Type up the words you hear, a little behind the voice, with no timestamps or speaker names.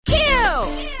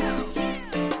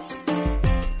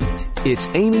It's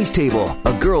Amy's Table,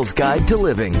 a girl's guide to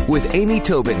living with Amy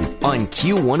Tobin on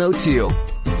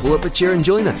Q102. Pull up a chair and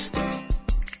join us.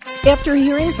 After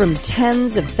hearing from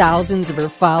tens of thousands of her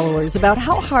followers about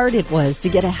how hard it was to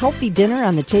get a healthy dinner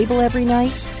on the table every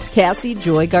night, Cassie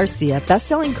Joy Garcia,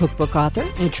 best-selling cookbook author,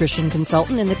 nutrition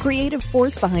consultant, and the creative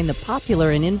force behind the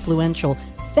popular and influential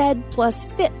Fed Plus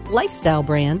Fit lifestyle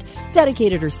brand,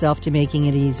 dedicated herself to making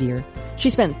it easier. She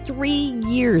spent 3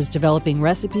 years developing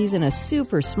recipes and a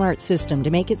super smart system to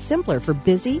make it simpler for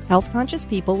busy, health-conscious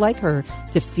people like her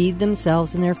to feed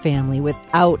themselves and their family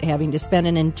without having to spend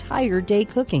an entire day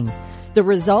cooking. The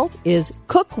result is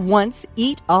Cook Once,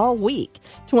 Eat All Week.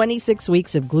 26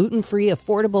 weeks of gluten-free,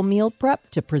 affordable meal prep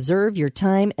to preserve your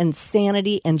time and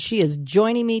sanity. And she is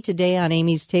joining me today on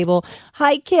Amy's Table.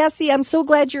 Hi, Cassie. I'm so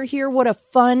glad you're here. What a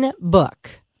fun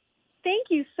book. Thank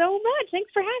you so much. Thanks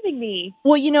for having me.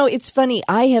 Well, you know, it's funny.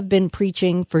 I have been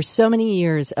preaching for so many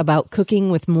years about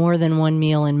cooking with more than one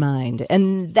meal in mind.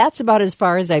 And that's about as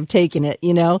far as I've taken it,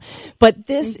 you know. But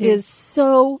this is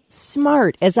so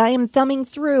smart. As I am thumbing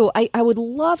through, I would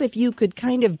love if you could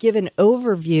kind of give an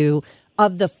overview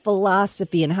of the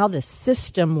philosophy and how the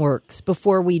system works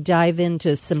before we dive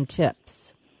into some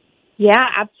tips. Yeah,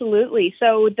 absolutely.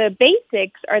 So the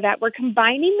basics are that we're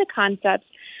combining the concepts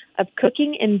of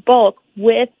cooking in bulk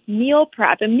with meal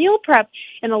prep. And meal prep,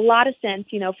 in a lot of sense,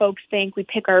 you know, folks think we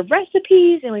pick our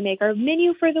recipes and we make our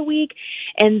menu for the week,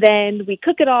 and then we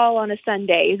cook it all on a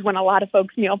Sunday is when a lot of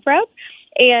folks meal prep.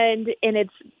 And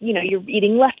it's, you know, you're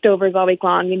eating leftovers all week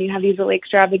long and you have these really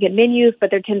extravagant menus,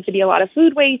 but there tends to be a lot of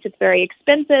food waste. It's very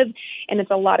expensive and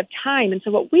it's a lot of time. And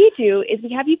so what we do is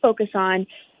we have you focus on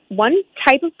one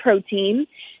type of protein,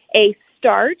 a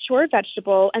starch or a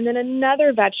vegetable, and then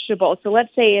another vegetable. So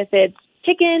let's say if it's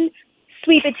chicken,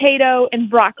 sweet potato, and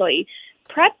broccoli.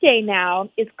 Prep day now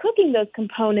is cooking those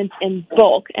components in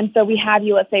bulk. And so we have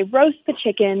you, let's say, roast the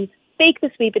chickens, bake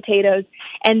the sweet potatoes,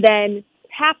 and then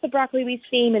half the broccoli we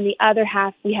steam and the other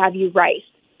half we have you rice.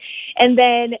 And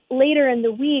then later in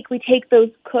the week, we take those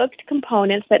cooked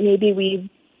components that maybe we've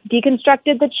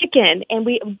deconstructed the chicken, and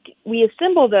we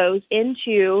assemble those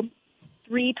into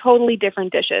 3 totally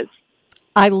different dishes.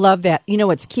 I love that. You know,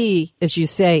 what's key, as you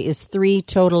say, is 3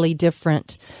 totally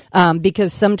different.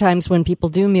 Because sometimes when people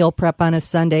do meal prep on a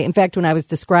Sunday, in fact, when I was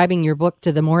describing your book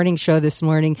to the morning show this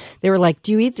morning, they were like,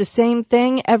 do you eat the same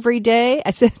thing every day?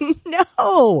 I said,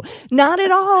 no, not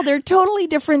at all. They're totally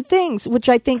different things, which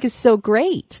I think is so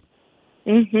great.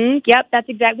 Yep, that's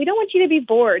exactly. We don't want you to be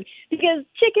bored because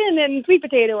chicken and sweet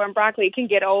potato and broccoli can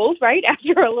get old, right,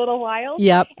 after a little while.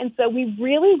 Yep. And so we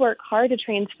really work hard to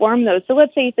transform those. So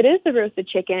let's say if it is the roasted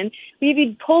chicken,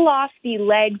 we pull off the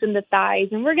legs and the thighs,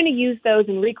 and we're going to use those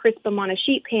and re-crisp them on a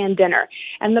sheet pan dinner.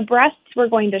 And the breasts we're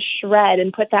going to shred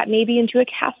and put that maybe into a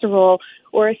casserole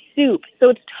or a soup. So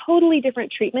it's totally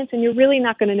different treatments, and you're really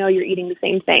not going to know you're eating the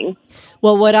same thing.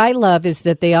 Well, what I love is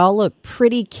that they all look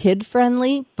pretty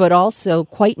kid-friendly, but also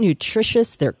quite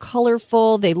nutritious. They're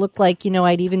colorful. They look like, you know,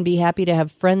 I'd even be happy to have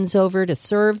friends over to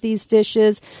serve these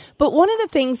dishes. But one of the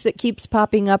things that keeps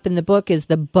popping up in the book is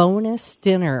the bonus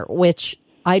dinner, which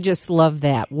I just love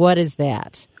that. What is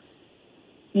that?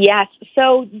 Yes.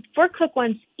 So for Cook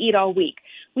Once, Eat All Week,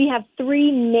 we have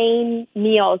 3 main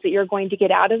meals that you're going to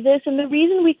get out of this. And the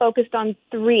reason we focused on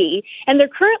 3, and they're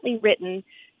currently written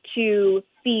to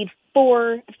feed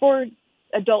 4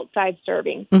 adult-sized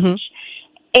servings each.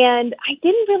 And I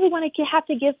didn't really want to have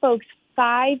to give folks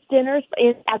 5 dinners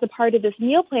as a part of this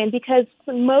meal plan because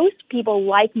most people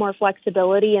like more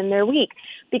flexibility in their week.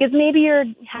 Because maybe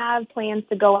you have plans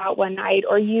to go out one night,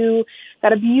 or you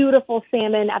got a beautiful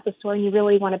salmon at the store and you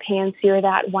really want to pan sear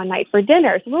that one night for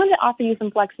dinner. So we want to offer you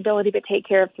some flexibility to take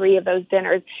care of 3 of those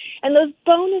dinners. And those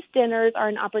bonus dinners are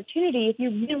an opportunity if you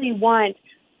really want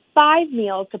 5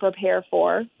 meals to prepare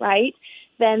for, right?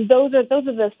 Then those are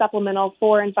the supplemental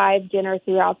 4 and 5 dinners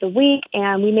throughout the week.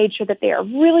 And we made sure that they are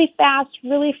really fast,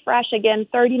 really fresh. Again,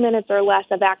 30 minutes or less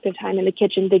of active time in the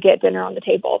kitchen to get dinner on the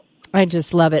table. I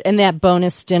just love it. And that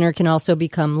bonus dinner can also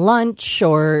become lunch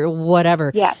or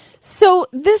whatever. Yeah. So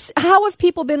how have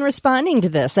people been responding to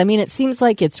this? I mean, it seems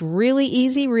like it's really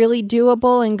easy, really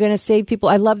doable, and going to save people.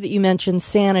 I love that you mentioned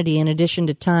sanity in addition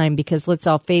to time, because let's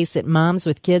all face it, moms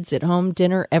with kids at home,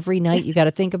 dinner every night, you got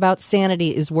to think about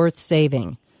sanity is worth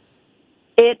saving.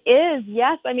 It is,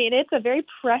 yes. I mean, it's a very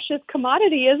precious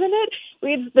commodity, isn't it?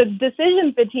 We have the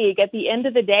decision fatigue at the end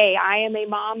of the day. I am a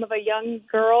mom of a young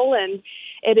girl, and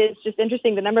it is just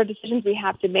interesting the number of decisions we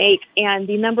have to make and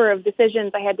the number of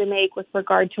decisions I had to make with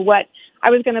regard to what I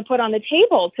was going to put on the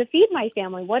table to feed my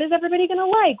family. What is everybody going to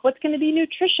like? What's going to be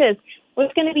nutritious?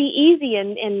 What's going to be easy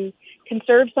and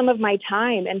conserve some of my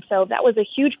time? And so that was a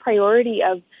huge priority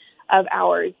of of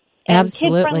ours. And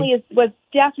Absolutely. kid-friendly was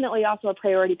definitely also a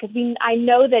priority because I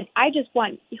know that I just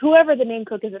want whoever the main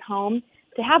cook is at home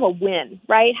to have a win,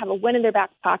 right? Have a win in their back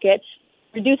pocket.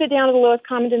 Reduce it down to the lowest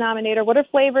common denominator. What are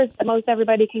flavors that most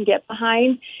everybody can get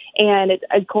behind? And it,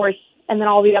 of course, and then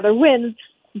all the other wins,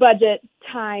 budget,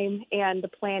 time, and the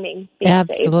planning.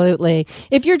 Absolutely.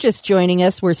 If you're just joining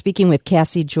us, we're speaking with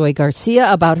Cassie Joy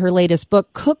Garcia about her latest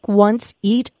book, Cook Once,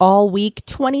 Eat All Week,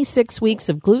 26 weeks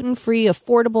of gluten-free,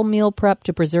 affordable meal prep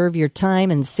to preserve your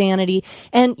time and sanity.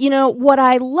 And, you know, what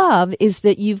I love is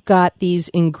that you've got these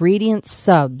ingredient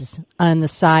subs on the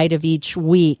side of each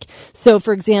week. So,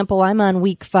 for example, I'm on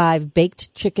week 5,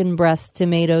 baked chicken breast,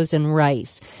 tomatoes, and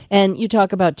rice. And you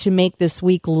talk about to make this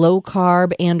week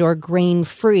low-carb and or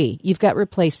grain-free. You've got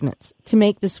replacements. To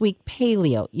make this week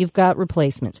paleo, you've got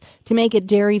replacements. To make it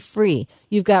dairy-free,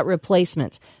 you've got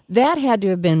replacements. That had to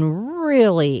have been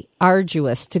really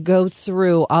arduous to go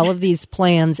through all of these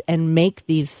plans and make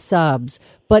these subs,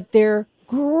 but they're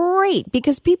great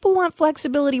because people want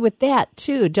flexibility with that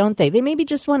too, don't they? They maybe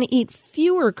just want to eat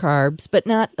fewer carbs, but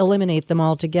not eliminate them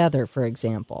altogether, for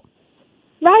example.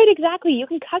 Right, exactly. You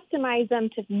can customize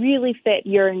them to really fit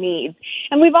your needs.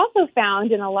 And we've also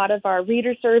found in a lot of our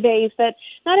reader surveys that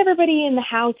not everybody in the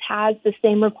house has the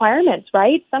same requirements,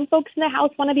 right? Some folks in the house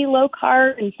want to be low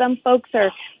carb, and some folks the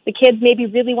kids maybe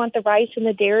really want the rice and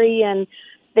the dairy, and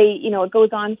it goes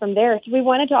on from there. So we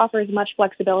wanted to offer as much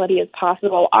flexibility as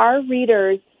possible. Our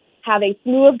readers have a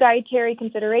slew of dietary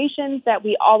considerations that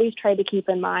we always try to keep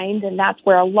in mind, and that's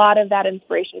where a lot of that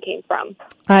inspiration came from.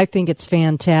 I think it's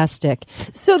fantastic.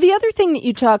 So the other thing that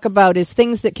you talk about is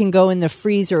things that can go in the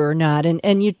freezer or not,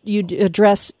 and you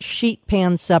address sheet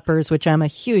pan suppers, which I'm a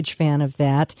huge fan of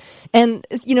that, and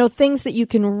things that you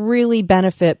can really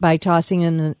benefit by tossing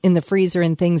in the freezer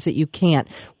and things that you can't.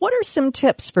 What are some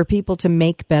tips for people to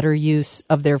make better use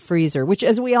of their freezer, which,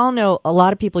 as we all know, a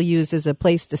lot of people use as a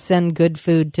place to send good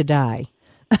food to die?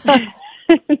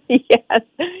 Yes.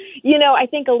 I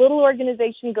think a little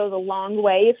organization goes a long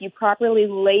way. If you properly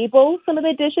label some of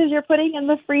the dishes you're putting in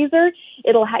the freezer,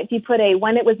 if you put a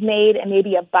when it was made and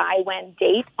maybe a by when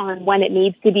date on when it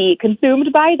needs to be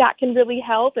consumed by, that can really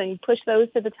help and push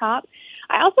those to the top.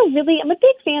 I also am a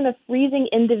big fan of freezing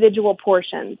individual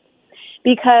portions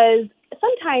because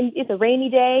sometimes it's a rainy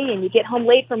day and you get home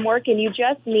late from work and you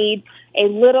just need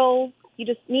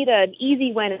an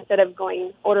easy win instead of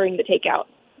ordering the takeout.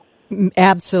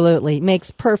 Absolutely.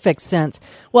 Makes perfect sense.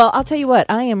 Well, I'll tell you what,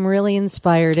 I am really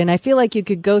inspired, and I feel like you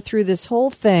could go through this whole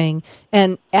thing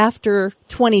and after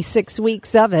 26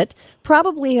 weeks of it,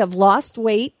 probably have lost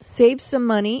weight, saved some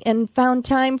money, and found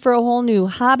time for a whole new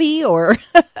hobby or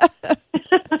a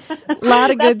lot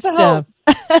of good stuff.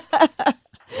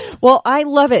 Well, I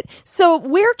love it. So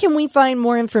where can we find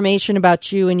more information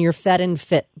about you and your Fed and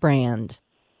Fit brand?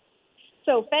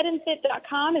 So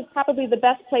fedandfit.com is probably the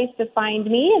best place to find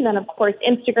me. And then, of course,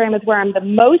 Instagram is where I'm the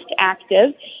most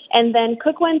active. And then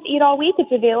Cook Once, Eat All Week.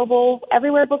 It's available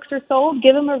everywhere books are sold.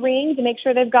 Give them a ring to make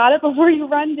sure they've got it before you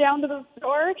run down to the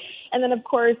store. And then, of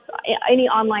course, any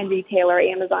online retailer,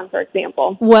 Amazon, for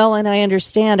example. Well, and I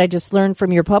understand. I just learned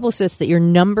from your publicist that you're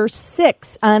number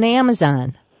 6 on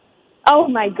Amazon. Oh,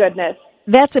 my goodness.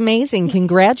 That's amazing.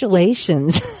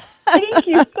 Congratulations. Thank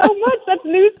you so much. That's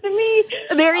news to me.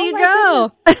 There you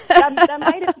go.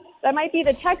 That might be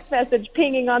the text message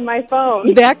pinging on my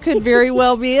phone. That could very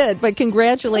well be it. But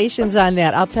congratulations on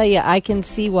that. I'll tell you, I can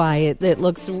see why. It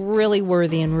looks really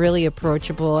worthy and really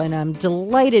approachable, and I'm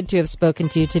delighted to have spoken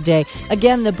to you today.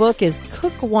 Again, the book is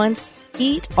Cook Once,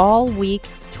 Eat All Week,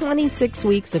 26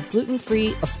 weeks of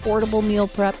gluten-free, affordable meal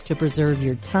prep to preserve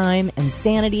your time and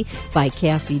sanity by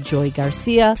Cassie Joy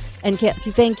Garcia. And Cassie,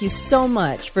 thank you so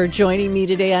much for joining me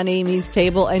today on Amy's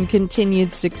Table, and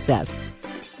continued success.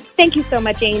 Thank you so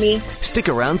much, Amy. Stick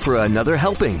around for another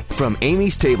helping from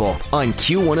Amy's Table on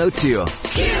Q102.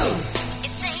 Q!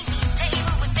 It's Amy's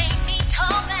Table with Amy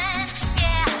Tobin,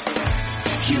 yeah.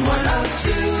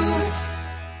 Q102.